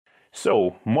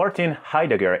So, Martin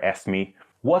Heidegger asked me,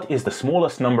 what is the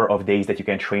smallest number of days that you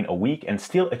can train a week and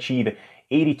still achieve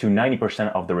 80 to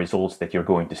 90% of the results that you're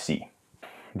going to see?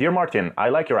 Dear Martin, I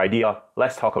like your idea.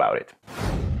 Let's talk about it.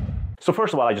 So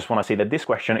first of all, I just want to say that this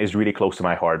question is really close to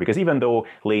my heart because even though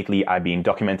lately I've been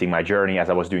documenting my journey as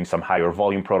I was doing some higher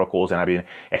volume protocols and I've been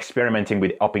experimenting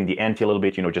with upping the ante a little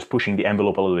bit, just pushing the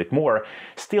envelope a little bit more,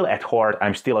 still at heart,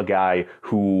 I'm still a guy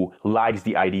who likes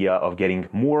the idea of getting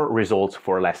more results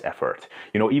for less effort.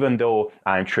 Even though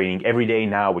I'm training every day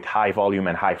now with high volume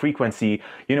and high frequency,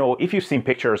 if you've seen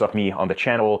pictures of me on the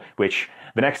channel, which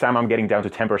the next time I'm getting down to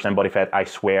 10% body fat, I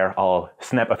swear I'll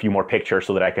snap a few more pictures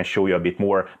so that I can show you a bit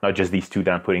more, not just these two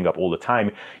that I'm putting up all the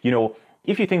time.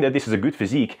 If you think that this is a good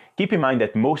physique, keep in mind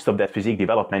that most of that physique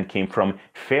development came from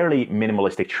fairly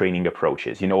minimalistic training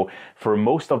approaches. For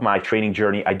most of my training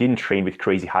journey, I didn't train with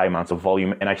crazy high amounts of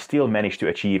volume, and I still managed to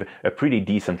achieve a pretty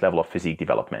decent level of physique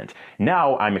development.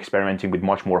 Now I'm experimenting with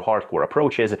much more hardcore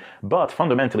approaches, but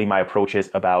fundamentally my approach is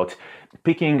about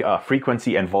picking a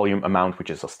frequency and volume amount which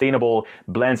is sustainable,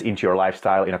 blends into your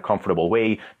lifestyle in a comfortable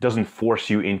way, doesn't force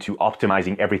you into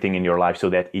optimizing everything in your life so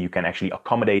that you can actually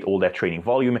accommodate all that training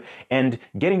volume, and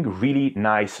getting really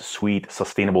nice, sweet,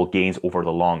 sustainable gains over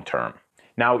the long term.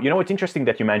 Now, it's interesting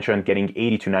that you mentioned getting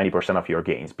 80 to 90% of your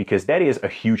gains because that is a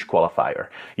huge qualifier.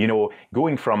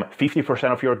 Going from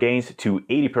 50% of your gains to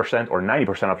 80% or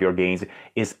 90% of your gains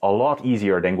is a lot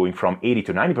easier than going from 80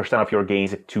 to 90% of your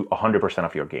gains to 100%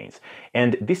 of your gains.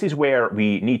 And this is where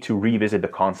we need to revisit the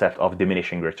concept of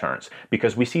diminishing returns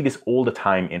because we see this all the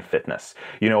time in fitness.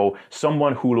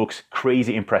 Someone who looks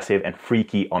crazy impressive and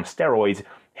freaky on steroids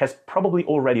has probably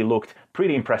already looked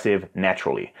pretty impressive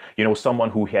naturally. Someone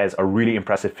who has a really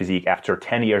impressive physique after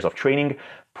 10 years of training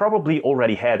probably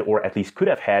already had, or at least could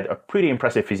have had, a pretty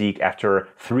impressive physique after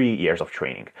 3 years of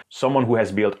training. Someone who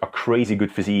has built a crazy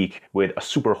good physique with a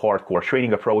super hardcore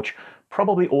training approach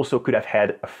probably also could have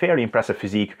had a fairly impressive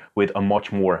physique with a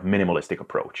much more minimalistic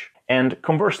approach. And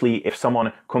conversely, if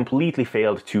someone completely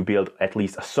failed to build at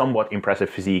least a somewhat impressive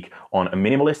physique on a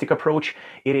minimalistic approach,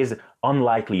 it is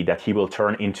unlikely that he will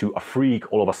turn into a freak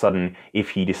all of a sudden if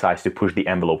he decides to push the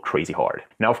envelope crazy hard.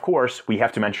 Now, of course, we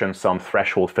have to mention some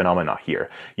threshold phenomena here.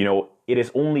 It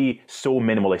is only so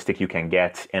minimalistic you can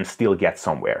get and still get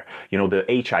somewhere. The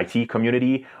HIT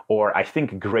community, or I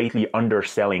think greatly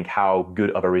underselling how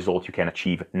good of a result you can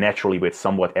achieve naturally with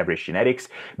somewhat average genetics,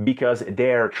 because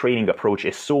their training approach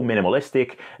is so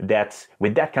minimalistic that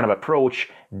with that kind of approach,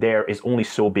 there is only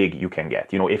so big you can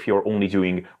get. If you're only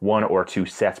doing 1 or 2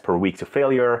 sets per week to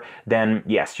failure, then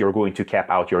yes, you're going to cap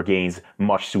out your gains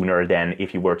much sooner than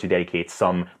if you were to dedicate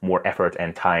some more effort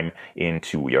and time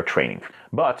into your training.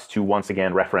 But to once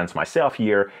again reference myself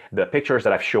here, the pictures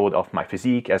that I've showed of my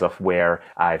physique as of where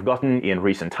I've gotten in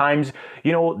recent times,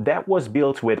 that was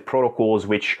built with protocols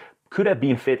which could have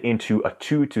been fit into a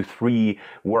 2 to 3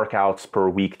 workouts per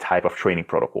week type of training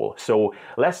protocol. So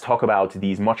let's talk about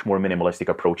these much more minimalistic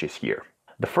approaches here.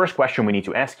 The first question we need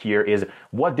to ask here is,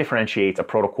 what differentiates a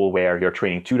protocol where you're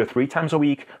training 2 to 3 times a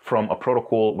week from a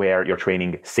protocol where you're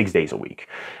training 6 days a week?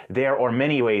 There are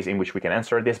many ways in which we can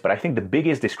answer this, but I think the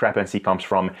biggest discrepancy comes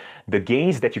from the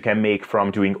gains that you can make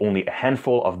from doing only a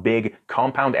handful of big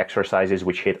compound exercises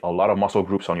which hit a lot of muscle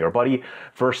groups on your body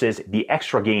versus the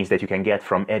extra gains that you can get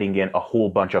from adding in a whole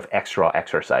bunch of extra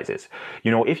exercises.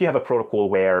 If you have a protocol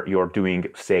where you're doing,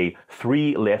 say,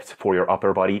 3 lifts for your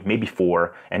upper body, maybe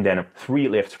 4, and then 3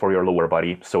 lifts for your lower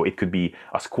body. So it could be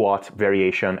a squat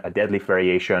variation, a deadlift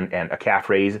variation, and a calf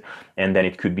raise. And then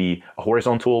it could be a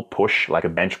horizontal push like a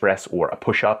bench press or a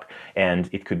push-up. And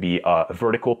it could be a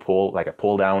vertical pull like a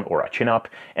pull down or a chin-up.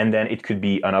 And then it could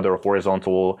be another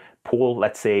horizontal pull,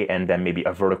 let's say, and then maybe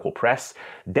a vertical press.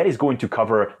 That is going to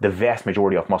cover the vast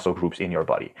majority of muscle groups in your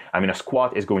body. A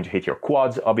squat is going to hit your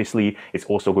quads, obviously. It's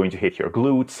also going to hit your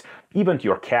glutes, even to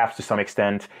your calves to some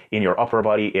extent. In your upper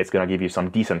body, it's going to give you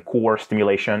some decent core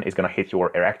stimulation. It's going to hit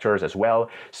your erectors as well.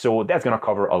 So that's going to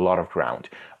cover a lot of ground.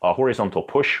 A horizontal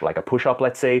push, like a push-up,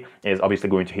 let's say, is obviously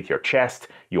going to hit your chest,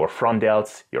 your front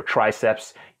delts, your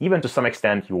triceps, even to some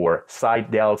extent your side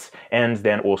delts, and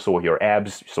then also your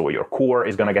abs. So your core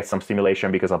is going to get some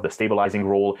stimulation because of the stabilizing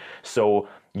role. So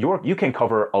you can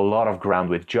cover a lot of ground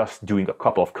with just doing a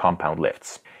couple of compound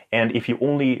lifts. And if you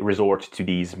only resort to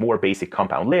these more basic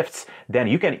compound lifts, then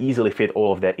you can easily fit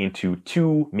all of that into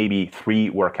 2, maybe 3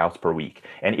 workouts per week.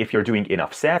 And if you're doing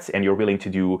enough sets and you're willing to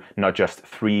do not just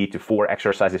 3 to 4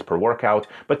 exercises per workout,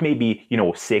 but maybe,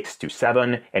 6 to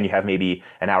 7, and you have maybe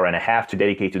an hour and a half to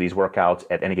dedicate to these workouts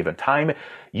at any given time,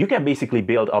 you can basically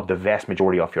build up the vast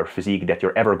majority of your physique that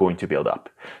you're ever going to build up.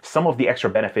 Some of the extra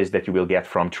benefits that you will get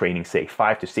from training, say,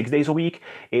 5 to 6 days a week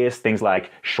is things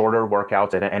like shorter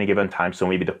workouts at any given time. So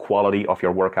maybe the quality of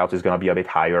your workouts is going to be a bit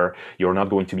higher. You're not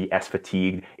going to be as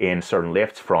fatigued in certain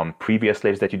lifts from previous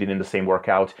lifts that you did in the same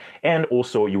workout. And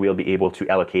also you will be able to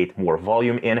allocate more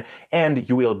volume in, and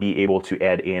you will be able to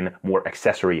add in more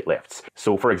accessory lifts.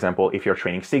 So for example, if you're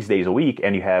training 6 days a week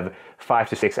and you have 5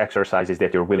 to 6 exercises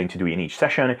that you're willing to do in each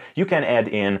session, you can add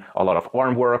in a lot of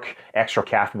arm work, extra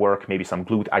calf work, maybe some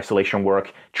glute isolation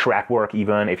work, trap work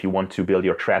even if you want to build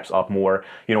your traps up more.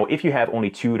 If you have only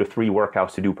 2 to 3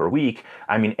 workouts to do per week,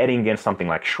 adding in something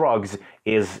like shrugs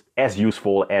is as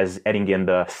useful as adding in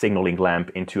the signaling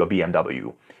lamp into a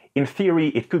BMW. In theory,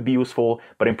 it could be useful,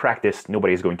 but in practice,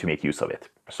 nobody is going to make use of it.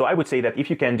 So I would say that if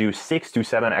you can do 6 to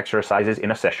 7 exercises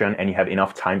in a session and you have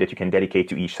enough time that you can dedicate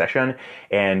to each session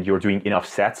and you're doing enough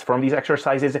sets from these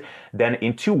exercises, then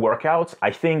in 2 workouts,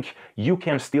 I think you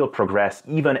can still progress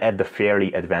even at the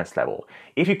fairly advanced level.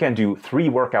 If you can do 3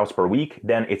 workouts per week,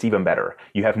 then it's even better.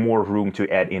 You have more room to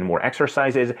add in more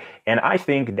exercises, and I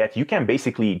think that you can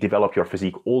basically develop your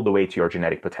physique all the way to your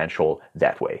genetic potential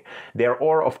that way. There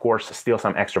are, of course, still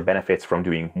some extra benefits from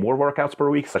doing more workouts per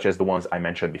week, such as the ones I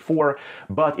mentioned before,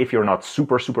 but if you're not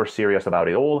super serious about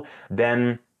it all,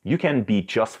 then you can be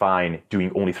just fine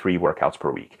doing only 3 workouts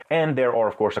per week. And there are,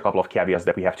 of course, a couple of caveats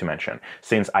that we have to mention.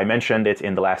 Since I mentioned it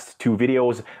in the last 2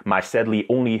 videos, my sadly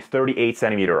only 38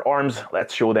 centimeter arms,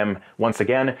 let's show them once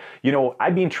again.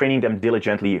 I've been training them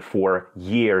diligently for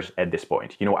years at this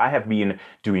point. I have been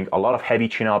doing a lot of heavy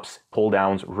chin-ups,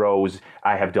 pull-downs, rows.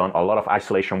 I have done a lot of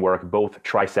isolation work, both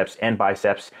triceps and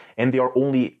biceps, and they are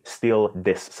only still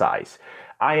this size.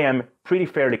 I am pretty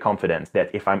fairly confident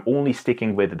that if I'm only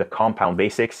sticking with the compound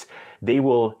basics, they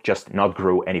will just not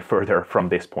grow any further from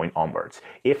this point onwards.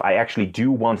 If I actually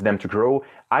do want them to grow,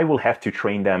 I will have to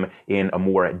train them in a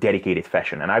more dedicated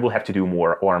fashion, and I will have to do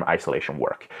more arm isolation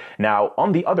work. Now,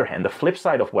 on the other hand, the flip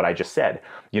side of what I just said,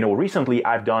 recently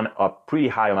I've done a pretty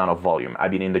high amount of volume.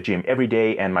 I've been in the gym every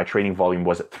day, and my training volume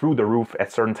was through the roof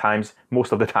at certain times,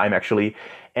 most of the time actually,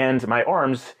 and my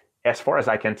arms, as far as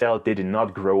I can tell, they did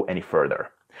not grow any further.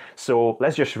 So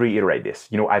let's just reiterate this.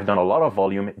 I've done a lot of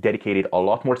volume, dedicated a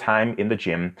lot more time in the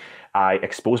gym. I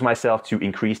exposed myself to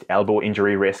increased elbow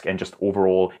injury risk and just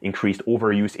overall increased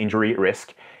overuse injury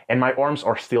risk, and my arms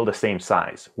are still the same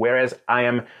size. Whereas I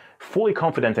am fully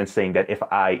confident in saying that if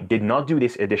I did not do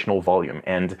this additional volume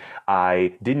and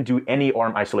I didn't do any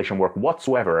arm isolation work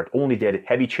whatsoever, only did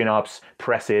heavy chin-ups,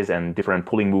 presses, and different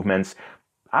pulling movements,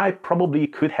 I probably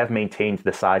could have maintained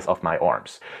the size of my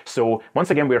arms. So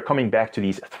once again, we're coming back to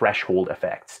these threshold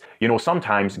effects.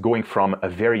 Sometimes going from a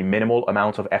very minimal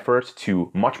amount of effort to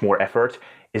much more effort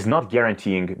is not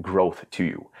guaranteeing growth to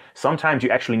you. Sometimes you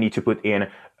actually need to put in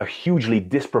a hugely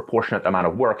disproportionate amount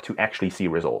of work to actually see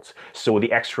results. So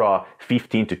the extra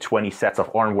 15 to 20 sets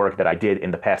of arm work that I did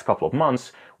in the past couple of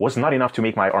months was not enough to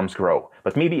make my arms grow.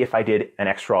 But maybe if I did an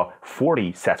extra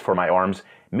 40 sets for my arms,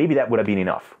 maybe that would have been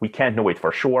enough. We can't know it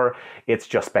for sure. It's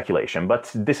just speculation, but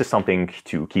this is something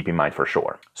to keep in mind for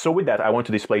sure. So with that, I want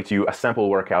to display to you a sample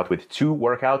workout with 2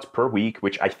 workouts per week,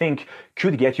 which I think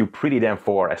could get you pretty damn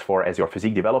far as your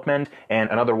physique development, and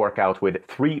another workout with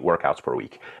 3 workouts per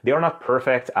week. They are not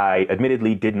perfect. I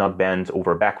admittedly did not bend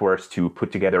over backwards to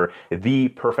put together the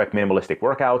perfect minimalistic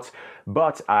workouts,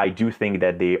 but I do think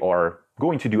that they are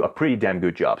going to do a pretty damn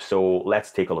good job. So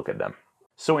let's take a look at them.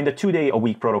 So in the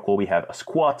 2-day-a-week protocol, we have a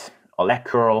squat, a leg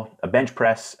curl, a bench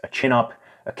press, a chin-up,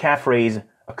 a calf raise,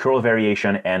 a curl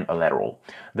variation, and a lateral.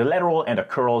 The lateral and the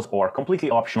curls are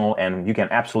completely optional, and you can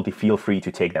absolutely feel free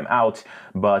to take them out,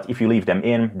 but if you leave them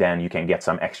in, then you can get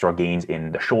some extra gains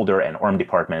in the shoulder and arm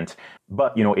department.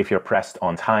 But if you're pressed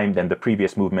on time, then the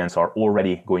previous movements are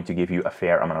already going to give you a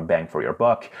fair amount of bang for your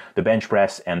buck. The bench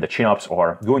press and the chin-ups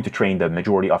are going to train the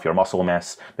majority of your muscle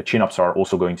mass. The chin-ups are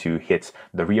also going to hit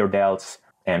the rear delts,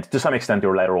 and to some extent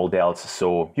your lateral delts.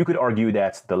 So you could argue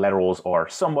that the laterals are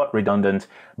somewhat redundant,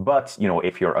 but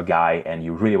if you're a guy and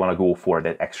you really want to go for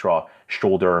that extra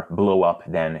shoulder blow up,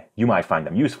 then you might find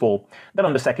them useful. Then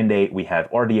on the second day, we have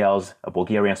RDLs, a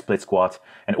Bulgarian split squat,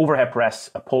 an overhead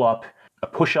press, a pull-up, a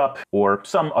push-up, or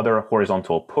some other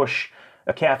horizontal push,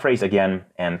 a calf raise again,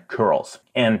 and curls.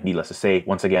 And needless to say,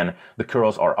 once again, the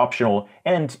curls are optional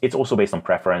and it's also based on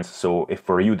preference. So if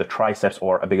for you the triceps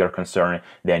are a bigger concern,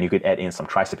 then you could add in some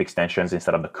tricep extensions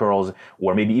instead of the curls,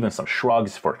 or maybe even some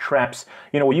shrugs for traps.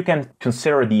 You can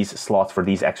consider these slots for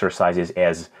these exercises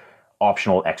as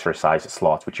optional exercise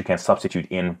slots, which you can substitute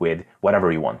in with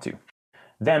whatever you want to.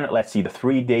 Then let's see the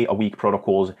 3-day-a-week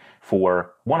protocols.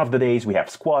 For one of the days, we have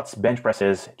squats, bench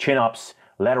presses, chin-ups,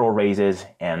 lateral raises,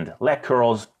 and leg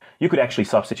curls. You could actually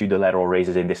substitute the lateral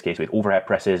raises in this case with overhead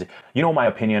presses. You know my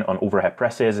opinion on overhead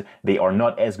presses. They are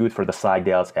not as good for the side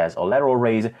delts as a lateral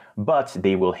raise, but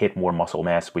they will hit more muscle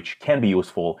mass, which can be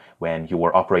useful when you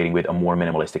are operating with a more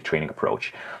minimalistic training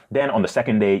approach. Then on the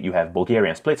second day, you have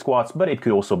Bulgarian split squats, but it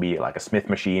could also be like a Smith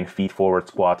machine, feet forward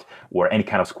squat, or any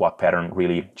kind of squat pattern,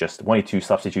 really. Just wanted to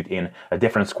substitute in a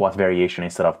different squat variation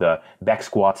instead of the back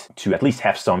squat to at least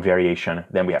have some variation.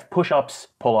 Then we have push-ups,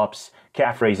 pull-ups,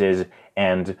 calf raises,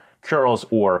 and curls,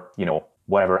 or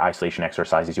whatever isolation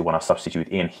exercises you want to substitute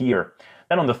in here.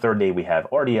 Then on the third day we have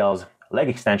RDLs, leg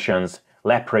extensions,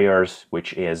 lat prayers,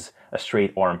 which is a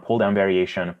straight arm pull down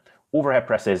variation, overhead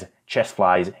presses, chest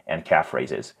flies, and calf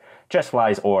raises. Chest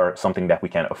flies are something that we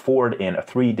can afford in a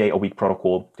 3-day-a-week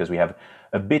protocol because we have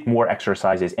a bit more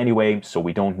exercises anyway, so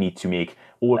we don't need to make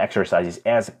all exercises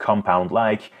as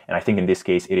compound-like, and I think in this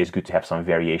case it is good to have some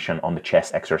variation on the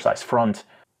chest exercise front.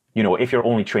 If you're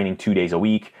only training 2 days a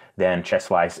week, then chest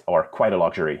flies are quite a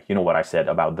luxury. You know what I said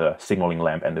about the signaling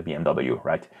lamp and the BMW,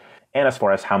 right? And as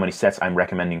far as how many sets I'm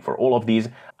recommending for all of these,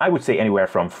 I would say anywhere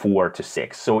from 4 to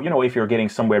 6. So, if you're getting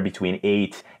somewhere between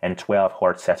 8 and 12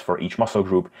 hard sets for each muscle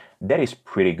group, that is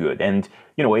pretty good. And,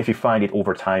 if you find it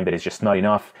over time that it's just not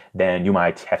enough, then you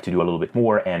might have to do a little bit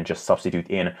more and just substitute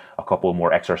in a couple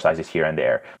more exercises here and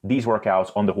there. These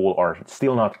workouts on the whole are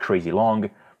still not crazy long,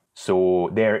 so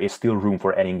there is still room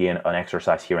for adding in an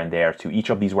exercise here and there to each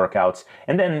of these workouts.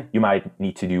 And then you might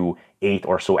need to do 8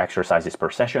 or so exercises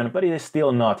per session, but it is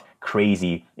still not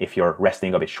crazy if you're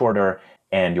resting a bit shorter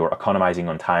and you're economizing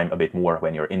on time a bit more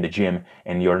when you're in the gym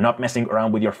and you're not messing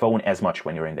around with your phone as much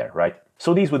when you're in there, right?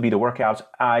 So these would be the workouts.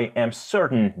 I am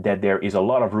certain that there is a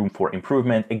lot of room for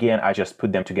improvement. Again, I just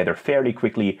put them together fairly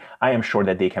quickly. I am sure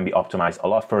that they can be optimized a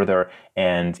lot further,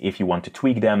 and if you want to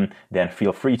tweak them, then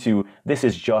feel free to. This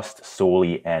is just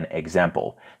solely an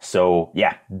example. So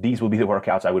yeah, these will be the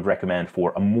workouts I would recommend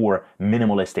for a more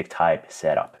minimalistic type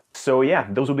setup. So yeah,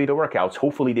 those will be the workouts.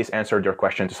 Hopefully this answered your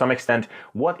question to some extent.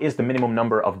 What is the minimum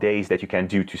number of days that you can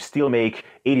do to still make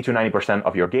 80 to 90%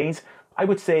 of your gains? I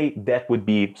would say that would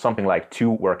be something like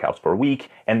 2 workouts per week,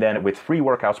 and then with 3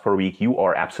 workouts per week, you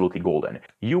are absolutely golden.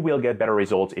 You will get better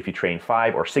results if you train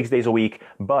 5 or 6 days a week,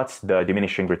 but the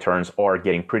diminishing returns are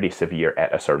getting pretty severe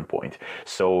at a certain point.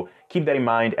 So keep that in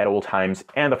mind at all times.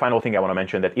 And the final thing I want to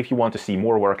mention, that if you want to see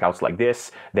more workouts like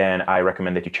this, then I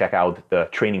recommend that you check out the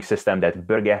training system that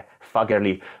Børge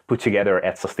Fagerli put together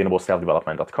at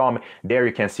sustainableselfdevelopment.com. There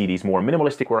you can see these more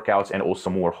minimalistic workouts and also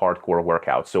more hardcore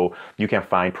workouts. So you can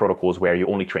find protocols where you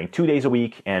only train 2 days a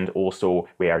week and also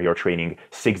where you're training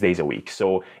 6 days a week.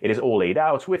 So it is all laid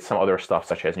out with some other stuff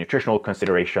such as nutritional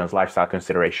considerations, lifestyle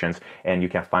considerations, and you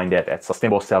can find that at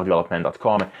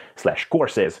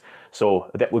sustainableselfdevelopment.com/courses. So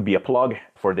that would be a plug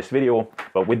for this video,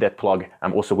 but with that plug,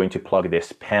 I'm also going to plug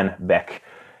this pen back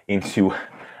into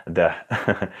the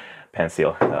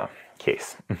pencil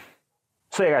case.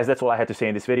 So yeah guys, that's all I had to say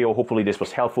in this video. Hopefully this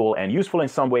was helpful and useful in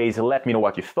some ways. Let me know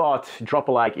what you thought. Drop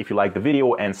a like if you liked the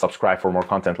video and subscribe for more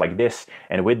content like this.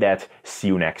 And with that, see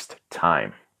you next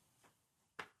time.